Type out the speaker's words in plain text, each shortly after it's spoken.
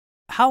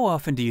How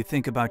often do you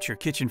think about your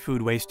kitchen food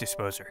waste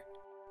disposer?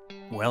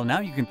 Well,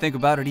 now you can think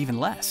about it even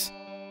less.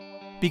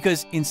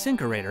 Because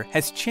InSinkErator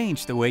has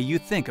changed the way you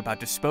think about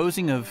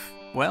disposing of,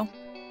 well,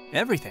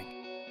 everything.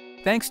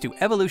 Thanks to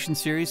Evolution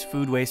Series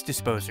food waste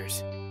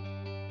disposers.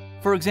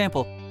 For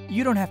example,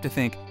 you don't have to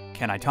think,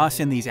 can I toss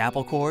in these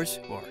apple cores,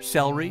 or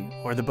celery,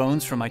 or the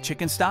bones from my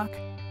chicken stock?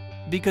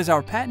 Because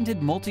our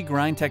patented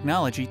multi-grind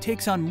technology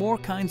takes on more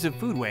kinds of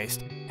food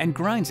waste and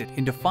grinds it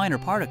into finer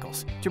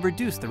particles to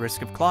reduce the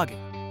risk of clogging.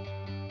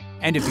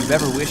 And if you've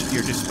ever wished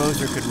your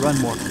disposer could run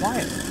more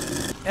quietly,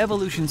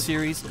 Evolution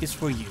Series is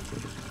for you.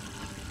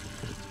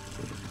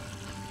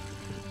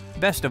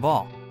 Best of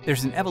all,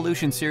 there's an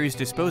Evolution Series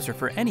disposer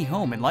for any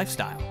home and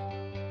lifestyle.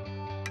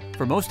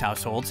 For most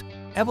households,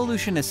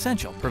 Evolution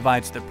Essential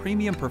provides the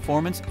premium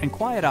performance and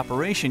quiet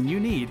operation you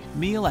need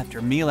meal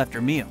after meal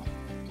after meal.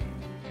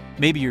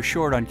 Maybe you're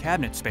short on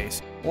cabinet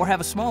space or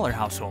have a smaller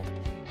household.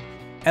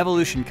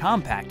 Evolution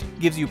Compact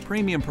gives you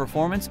premium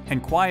performance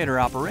and quieter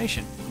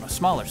operation on a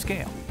smaller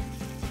scale.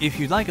 If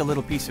you'd like a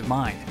little peace of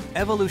mind,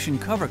 Evolution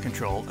Cover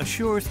Control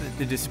assures that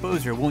the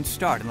disposer won't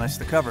start unless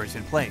the cover is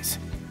in place.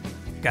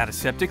 Got a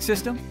septic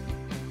system?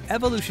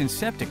 Evolution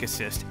Septic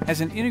Assist has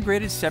an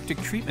integrated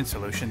septic treatment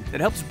solution that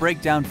helps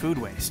break down food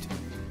waste.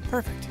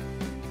 Perfect.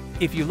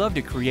 If you love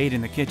to create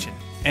in the kitchen,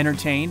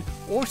 entertain,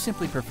 or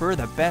simply prefer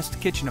the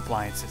best kitchen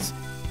appliances,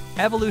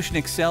 Evolution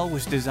Excel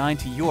was designed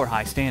to your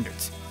high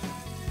standards.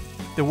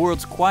 The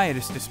world's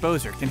quietest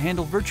disposer can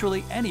handle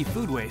virtually any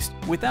food waste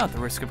without the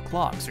risk of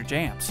clogs or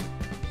jams.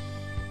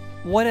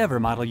 Whatever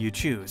model you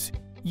choose,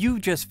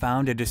 you've just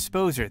found a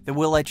disposer that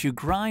will let you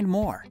grind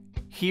more,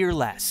 hear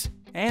less,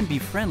 and be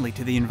friendly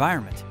to the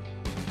environment.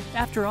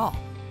 After all,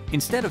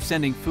 instead of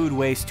sending food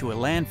waste to a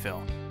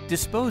landfill,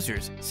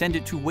 disposers send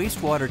it to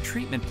wastewater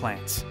treatment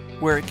plants,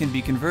 where it can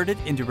be converted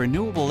into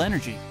renewable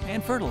energy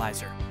and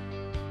fertilizer.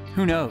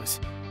 Who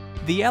knows?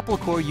 The apple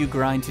core you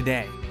grind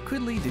today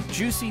could lead to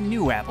juicy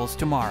new apples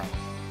tomorrow.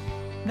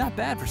 Not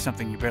bad for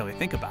something you barely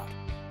think about.